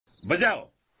बजाओ।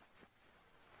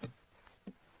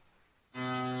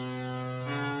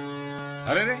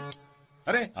 अरे रे,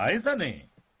 अरे ऐसा नहीं,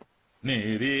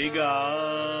 मेरी गा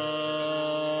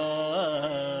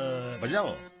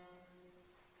बजाओ।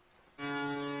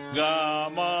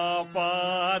 गामा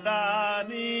पादा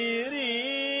नीरी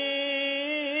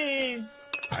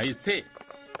ऐसे।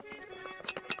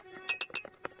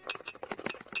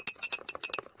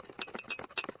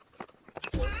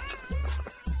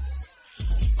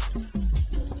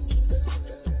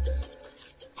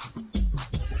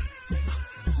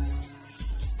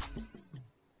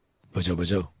 बजाओ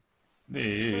बजाओ।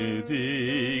 मेरी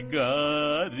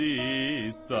गारी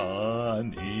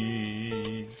सानी।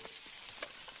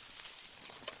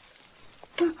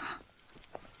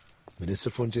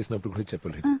 మినిస్టర్ ఫోన్ చేసినప్పుడు కూడా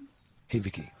చెప్పలేదు. హే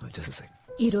వికీ, జస్ట్ సెకండ్.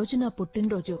 ఈ రోజు నా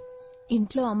పుట్టినరోజు.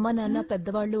 ఇంట్లో అమ్మ నాన్న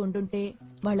పెద్దవాళ్లు ఉండుంటే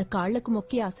వాళ్ల కాళ్లకు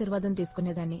మొక్కి ఆశీర్వాదం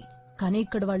తీసుకునేదాన్ని. కానీ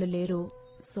ఇక్కడ వాళ్ళు లేరు,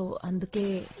 సో అందుకే.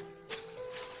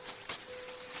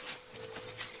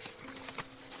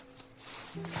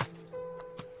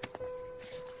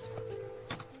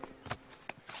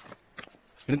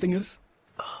 Anything else?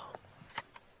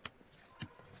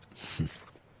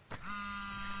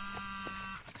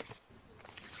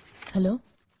 హలో.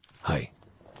 హాయ్.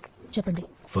 చెప్పండి.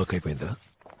 వర్క్ అయిపోయిందా?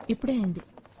 ఇప్పుడే అయింది,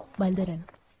 బయలుదేరాను.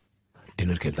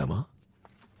 డిన్నర్కి వెళ్దామా?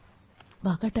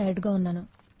 బాగా టైర్డ్ గా ఉన్నాను,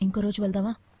 ఇంకో రోజు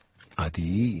వెళ్దామా? అది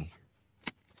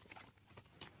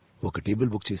ఒక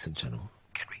టేబుల్ బుక్ చేసి ఉంచాను.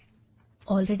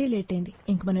 ఆల్రెడీ లేట్ అయింది,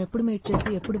 ఇంక మనం ఎప్పుడు మీట్ చేసి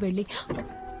ఎప్పుడు వెళ్ళి.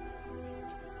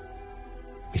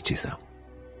 ఇచ్చేసా.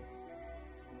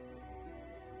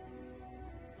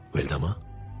 వెళ్దామా?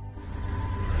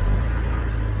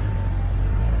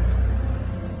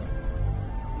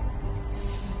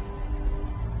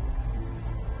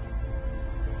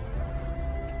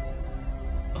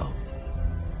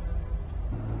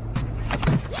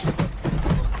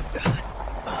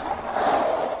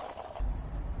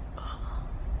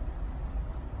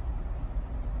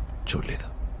 చూడలేదా?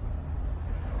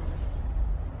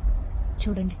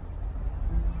 చూడండి.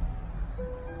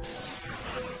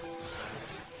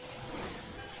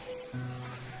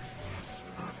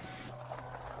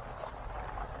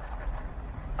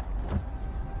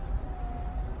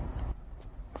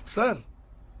 सर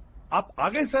आप आ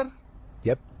गए सर?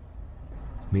 यप.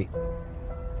 मीना?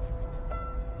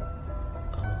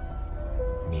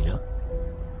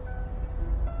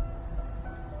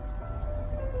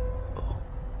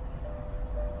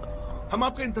 हम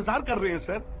आपका इंतजार कर रहे हैं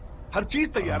सर, हर चीज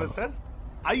तैयार है सर.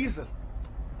 आइए सर,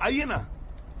 आइए ना.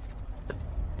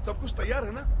 सब कुछ तैयार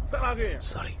है ना सर? आ गए हैं.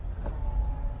 सॉरी.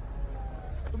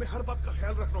 तुम्हें हर बात का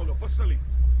ख्याल रखना होगा पर्सनली.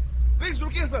 प्लीज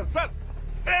रुकिए sir. Sir,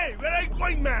 hey, where are you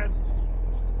going, man?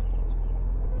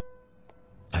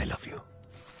 I love you.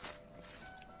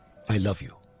 I love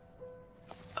you.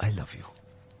 I love you.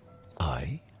 I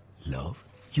love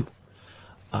you.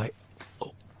 I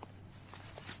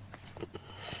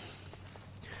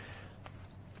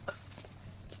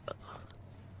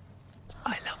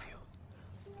love you.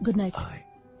 Good night.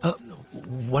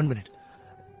 One minute.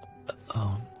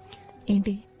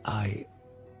 ఏంటి?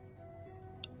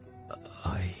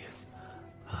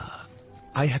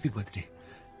 I happy birthday.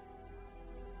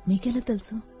 మీకెలా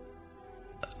తెలుసు?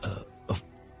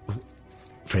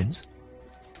 Friends.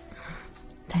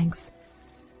 Thanks.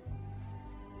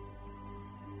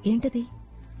 ఏంటది?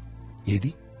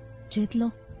 ఏది? చేతిలో.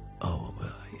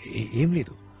 ఏం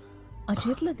లేదు. ఆ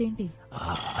చేతిలో అదేంటి?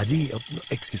 అది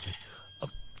excuse me.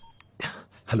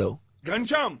 Hello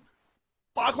Ghanshyam,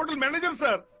 park hotel manager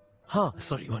sir. हाँ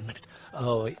सॉरी, 1 मिनट.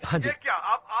 हाँ जी. ये क्या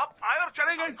आप आए और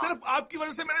चले गए? सिर्फ आपकी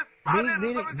वजह से मैंने सारे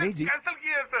नहीं जी, कैंसिल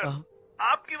किए हैं सर.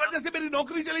 आपकी वजह से मेरी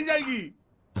नौकरी चली जाएगी.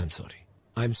 I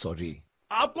am sorry.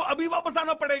 आपको अभी वापस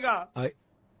आना पड़ेगा.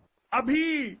 अभी.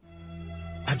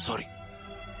 I am sorry.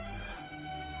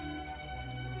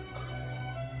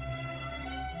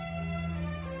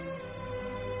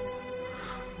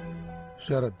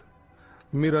 శరద్,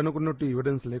 మీరు అనుకున్నట్టు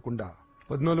ఎవిడెన్స్ లేకుండా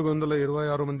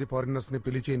 1426 మంది ఫారినర్స్ ని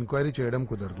పిలిచి ఎంక్వైరీ చేయడం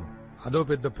కుదరదు. అదో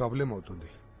పెద్ద ప్రాబ్లం అవుతుంది.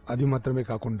 అది మాత్రమే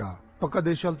కాకుండా పక్క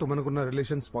దేశాలతో మనకున్న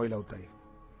రిలేషన్ స్పాయిల్ అవుతాయి.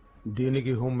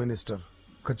 దీనికి హోమ్ మినిస్టర్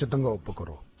ఖచ్చితంగా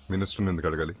ఒప్పుకోరు. మినిస్టర్ ఎందుకు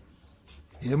అడగాలి?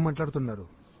 ఏం మాట్లాడుతున్నారు?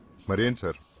 మరేంటి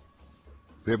సార్,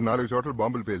 రేపు 4 చోట్ల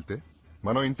బాంబులు పేలితే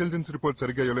మనం ఇంటెలిజెన్స్ రిపోర్ట్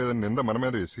సరిగ్గా ఇవ్వలేదని నింద మన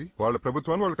మీద వేసి వాళ్ళ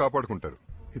ప్రభుత్వాన్ని వాళ్ళు కాపాడుకుంటారు.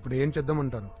 ఇప్పుడు ఏం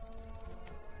చేద్దామంటారు?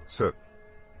 సార్,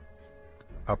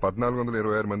 ఆ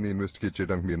 1426 మంది ఇన్వెస్టిగేట్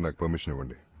చేయడానికి మీరు నాకు పర్మిషన్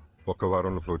ఇవ్వండి. 1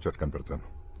 వారంలో ఫ్లో చార్ట్ కనిపెడతాను.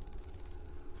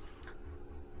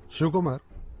 శివకుమార్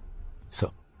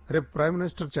సార్, రేపు ప్రైమ్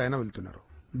మినిస్టర్ చైనా వెళ్తున్నారు.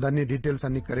 దాని డీటెయిల్స్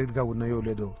అన్ని కరెక్ట్ గా ఉన్నాయో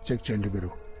లేదో చెక్ చేయండి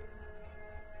మీరు.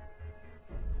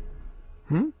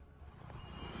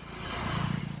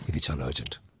 ఇది చాలా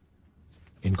అర్జెంట్.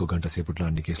 ఇంకో గంట సేపట్లో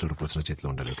అన్ని కేసుల రిపోర్ట్స్ నా చేతిలో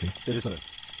ఉండాలి. ఓకే?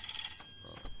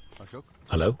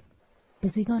 హలో,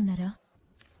 బిజీగా ఉన్నారా?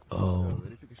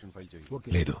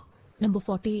 లేదు. నంబర్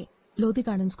 40 లోధి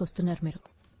గార్డెన్స్ కి వస్తున్నారు మీరు.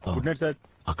 Good night sir.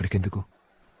 అక్కడికెందుకు?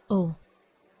 ఓ,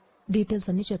 డీటెయిల్స్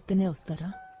అన్ని చెప్తేనే వస్తారా?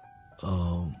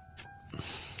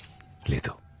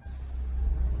 లేదు.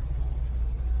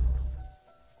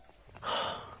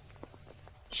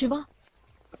 శివ,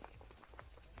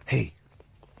 హే,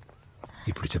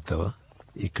 ఇప్పుడు చెప్తావా?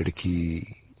 ఇక్కడికి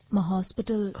మా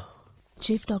హాస్పిటల్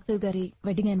చీఫ్ డాక్టర్ గారి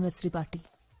వెడ్డింగ్ యానివర్సరీ పార్టీ.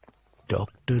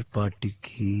 డాక్టర్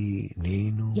పార్టీకి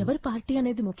నేను? ఎవరి పార్టీ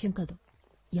అనేది ముఖ్యం కాదు,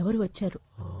 ఎవరు వచ్చారు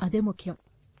అదే ముఖ్యం.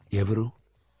 ఎవరు?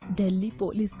 Delhi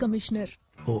police commissioner.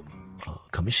 ఓ,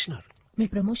 కమిషనర్. మీ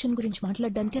ప్రమోషన్ గురించి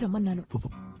మాట్లాడడానికే రమ్మన్నాను.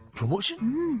 ప్రమోషన్?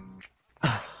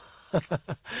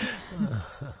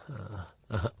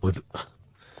 వద్దు.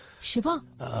 శివ,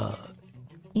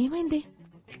 ఏమైంది?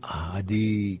 అది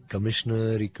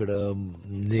కమిషనర్ ఇక్కడ,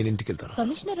 నేను ఇంటికి వెళ్తాను.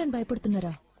 కమిషనర్ అని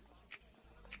భయపడుతున్నారా?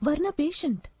 వర్ణ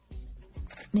పేషెంట్,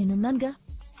 నేనున్నానుగా,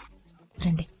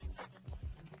 రండి.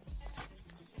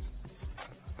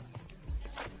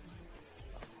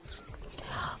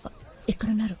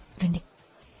 ఎక్కడున్నారు? రండి.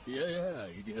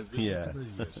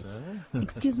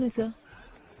 Excuse me sir.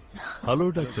 Hello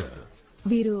doctor.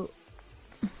 వీరు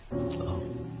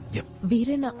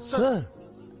వీరేనా? సార్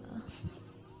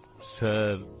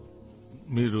సార్,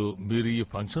 మీరు ఈ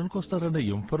ఫంక్షన్ కు వస్తారన్న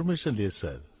ఇన్ఫర్మేషన్ లేదు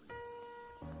sir.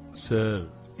 Sir,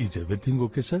 is everything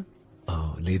okay sir?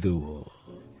 లేదు,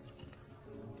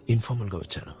 ఇన్ఫార్మల్ గా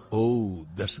వచ్చాను. ఓ,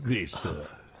 that's great sir.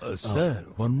 Sir,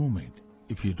 one moment,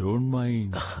 if you don't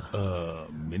mind,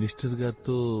 minister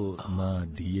గారితో నా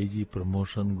డిఐజీ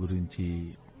ప్రమోషన్ గురించి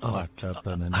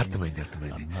మాట్లాడతానని. అర్థమైంది.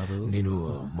 నేను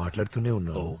మాట్లాడుతూనే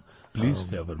ఉన్నాను. Please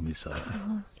favour me sir.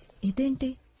 ఇదేంటి,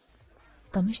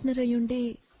 కమిషనర్ అయ్యుండి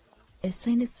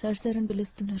ఎస్ఐని సార్ సార్ అని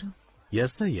పిలుస్తున్నారు?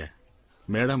 ఎస్ అయ్యా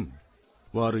మేడం,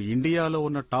 వారు ఇండియాలో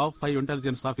ఉన్న టాప్ 5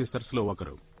 ఇంటెలిజెన్స్ ఆఫీసర్స్ లో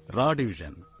ఒకరు. రా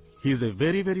division. He's a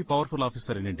very very powerful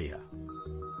officer in India.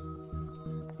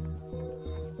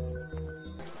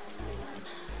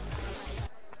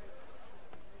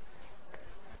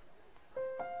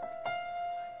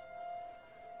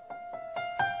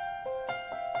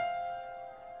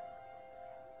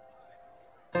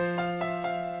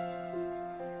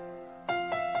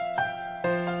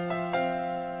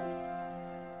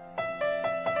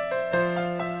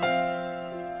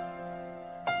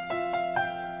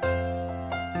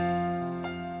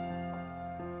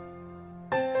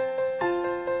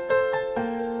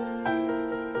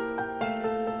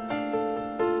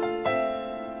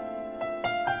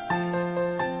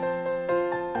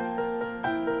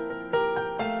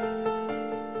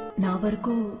 నా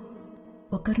వరకు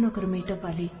ఒకరినొకరు మీట్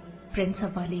అవ్వాలి, ఫ్రెండ్స్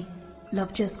అవ్వాలి,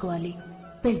 లవ్ చేసుకోవాలి,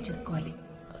 పెళ్లి చేసుకోవాలి.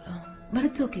 But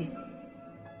it's okay.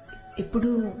 ఇప్పుడు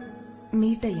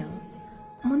మీట్ అయ్యాం,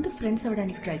 ముందు ఫ్రెండ్స్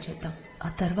అవ్వడానికి ట్రై చేద్దాం,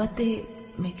 ఆ తర్వాతే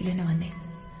మిగిలినవన్నీ.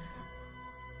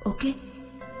 ఓకే?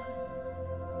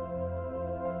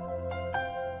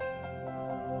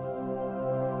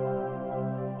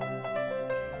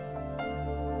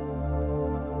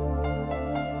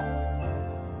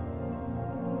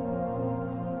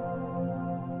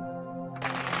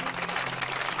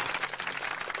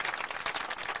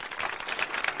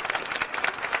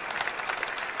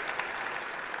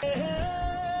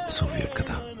 సోవియట్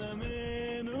కదా,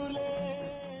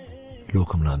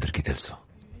 లోకంలో అందరికీ తెలుసు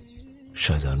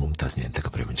షాజహాన్ ముంతాజ్ ని ఎంతగా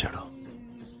ప్రేమించాడో,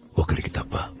 ఒకరికి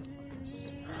తప్ప.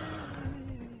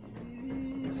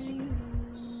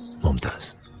 Mumtaz.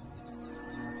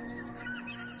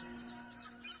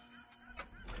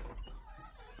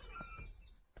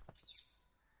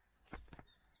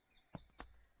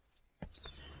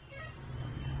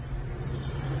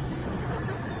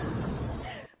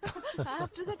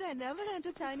 After that, I never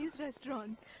enter Chinese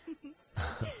restaurants.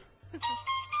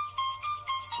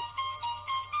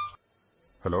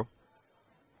 Hello,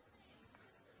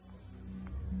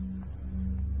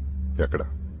 ఎక్కడ?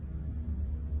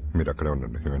 మీరు అక్కడే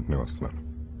ఉండండి, వెంటనే వస్తున్నాను.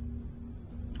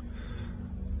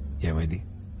 ఏమైంది?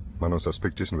 మనం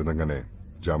సస్పెక్ట్ చేసిన విధంగానే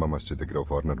జామా మస్జిద్ దగ్గర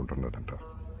foreigner ఉంటున్నాడంట.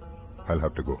 I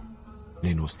have to go.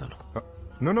 నేను వస్తాను.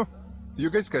 No, you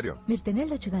guys carry on. మీరు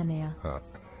తినేళ్ళొచ్చుగా అన్నయ్య.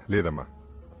 లేదమ్మా,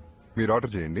 మీరు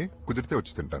ఆర్డర్ చేయండి, కుదిరితే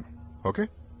వచ్చి తింటాను. ఓకే?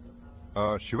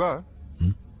 శివ,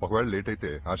 ఒకవేళ లేట్ అయితే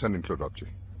ఆశాన్ని ఇంట్లో డ్రాప్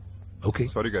చేయి. ఓకే.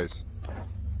 Sorry guys.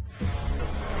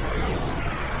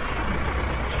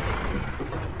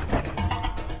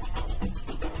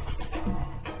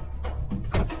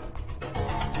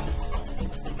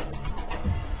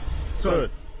 సార్,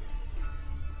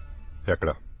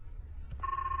 ఎక్కడ?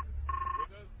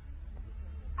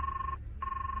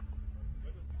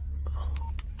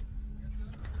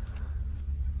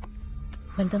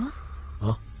 వెళ్దామా?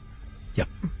 Yeah,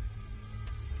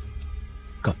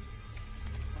 come.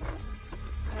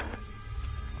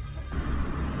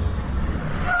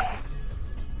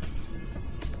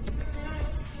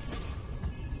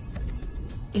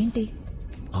 ఏంటి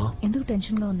ఎందుకు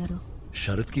టెన్షన్ గా ఉన్నారు?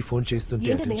 శరత్ కి ఫోన్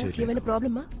చేస్తుంటే అటెండ్ చేయలేదు. ఏమైనా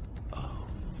ప్రాబ్లమా?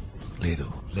 లేదు,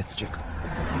 let's check.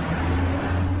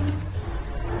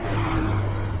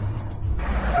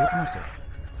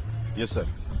 Yes sir.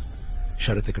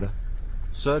 Sarath ఎక్కడ?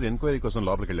 సార్ ఎంక్వైరీ కోసం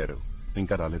లోపలికి వెళ్లారు,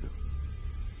 ఇంకా రాలేదు.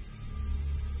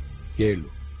 ఏళ్ళు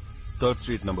 3rd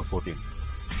Street number 14.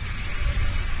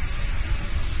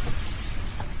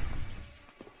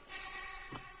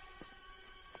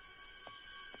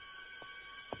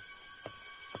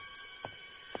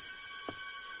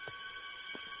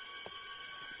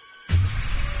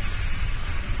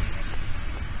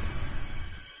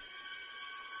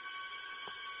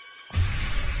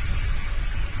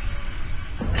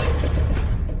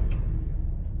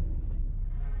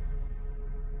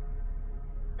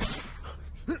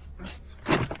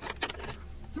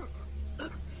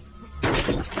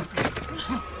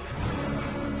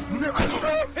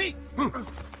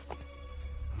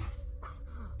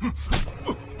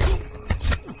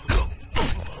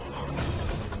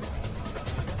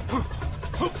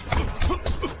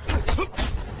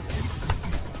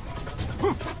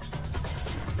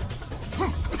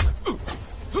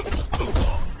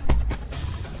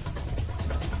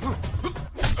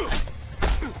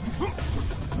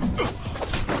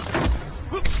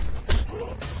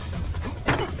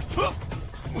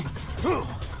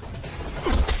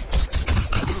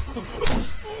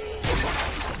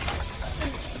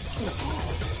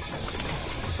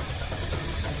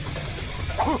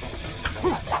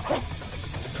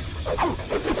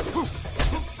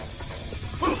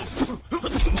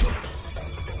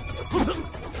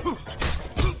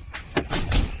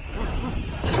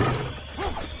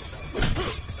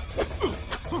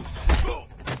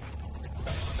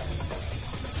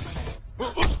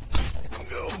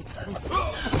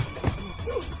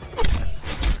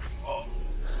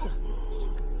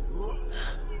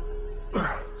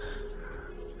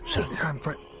 I'm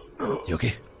fine. You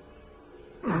okay?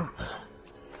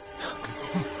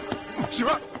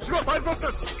 Shiva, fire from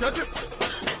there. Catch it.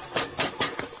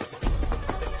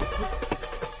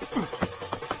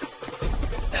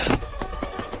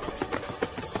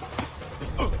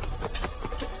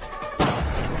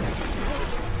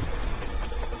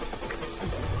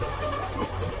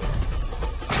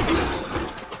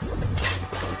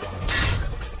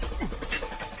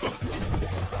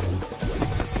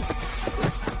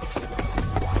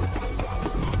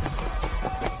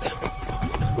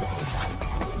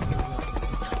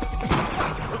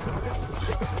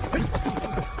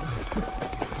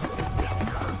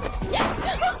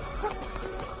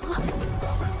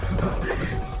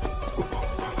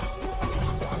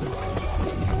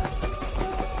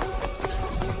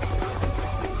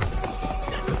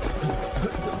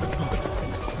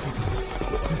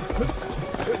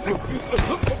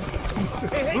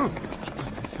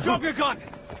 Drop your gun!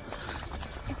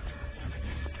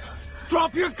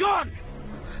 Drop your gun!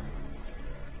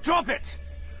 Drop it!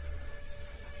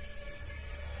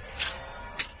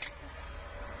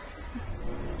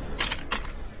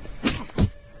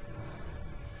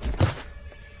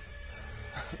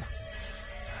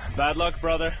 Bad luck,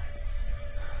 brother.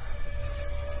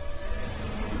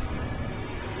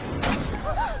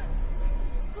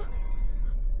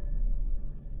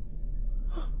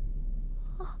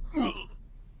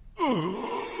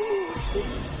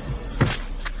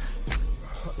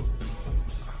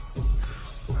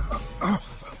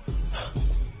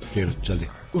 जल्दी।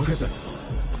 Okay sir.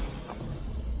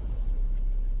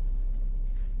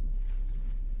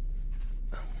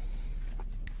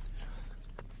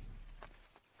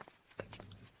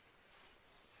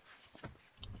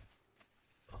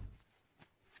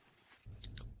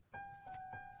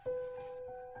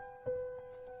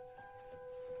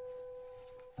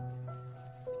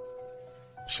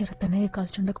 శరత్ అన్నయ్య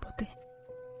కాల్చుండకపోతే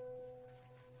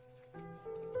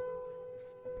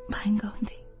భయంగా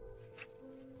ఉంది.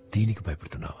 దీనికి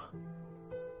భయపడుతున్నావా?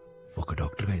 ఒక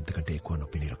డాక్టర్గా ఇంతకంటే ఎక్కువ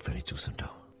నొప్పిని రక్తాన్ని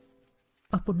చూస్తుంటావు.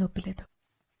 అప్పుడు నొప్పి లేదు.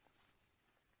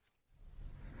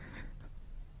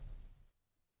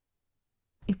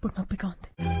 ఇప్పుడు నొప్పిగా ఉంది.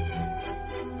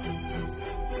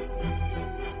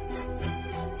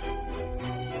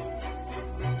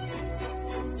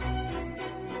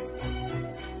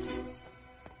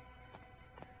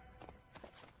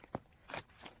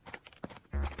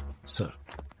 సార్,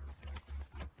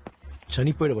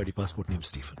 చనిపోయాడు వాడి పాస్పోర్ట్ నేమ్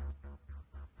స్టీఫెన్.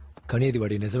 కానీ అది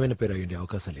వాడి నిజమైన పేరు అయ్యే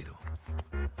అవకాశం లేదు.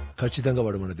 ఖచ్చితంగా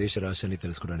వాడు మన దేశ రహస్యాన్ని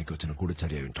తెలుసుకోవడానికి వచ్చిన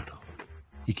గూఢచర్య అయి ఉంటాడు.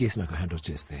 ఈ కేసు నాకు హ్యాండ్ ఓవర్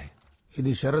చేస్తే.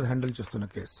 ఇది శరద్ హ్యాండిల్ చేస్తున్న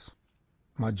కేసు.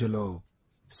 మధ్యలో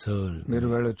సార్ మీరు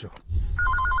వెళ్ళొచ్చు.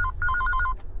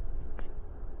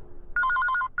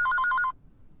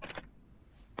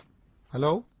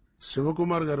 హలో,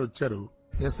 శివకుమార్ గారు వచ్చారు.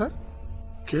 Yes sir.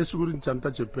 కేసు గురించి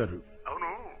అంతా చెప్పారు.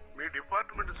 అవును, మీ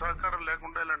డిపార్ట్మెంట్ సహకారం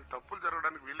లేకుండా ఇలాంటి తప్పులు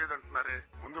జరగడానికి వీల్లేదంటున్నారే.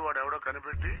 ముందు వాడు ఎవడో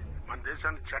కనిపెట్టి మన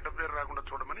దేశానికి చెడ్డ పేరు రాకుండా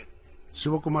చూడమని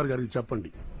శివకుమార్ గారికి చెప్పండి.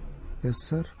 Yes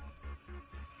sir.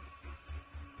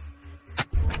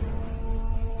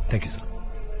 Thank you sir.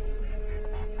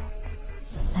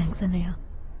 Thanks అన్నయ్య.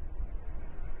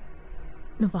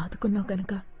 నువ్వు ఆదుకున్నావు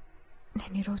కనుక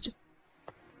నేను ఈరోజు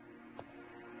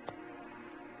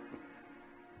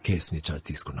కేసుని చార్జ్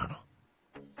తీసుకున్నాను.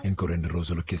 ఇంకో 2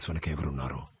 రోజుల్లో కేసు వెనక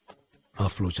ఎవరున్నారో, ఆ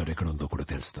ఫ్లోచార్ ఎక్కడ ఉందో కూడా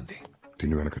తెలుస్తుంది.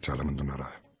 దీని వెనక చాలా మంది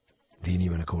ఉన్నారా? దీని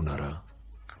వెనక ఉన్నారా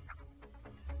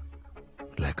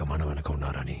లేక మన వెనక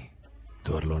ఉన్నారని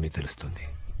త్వరలోనే తెలుస్తుంది.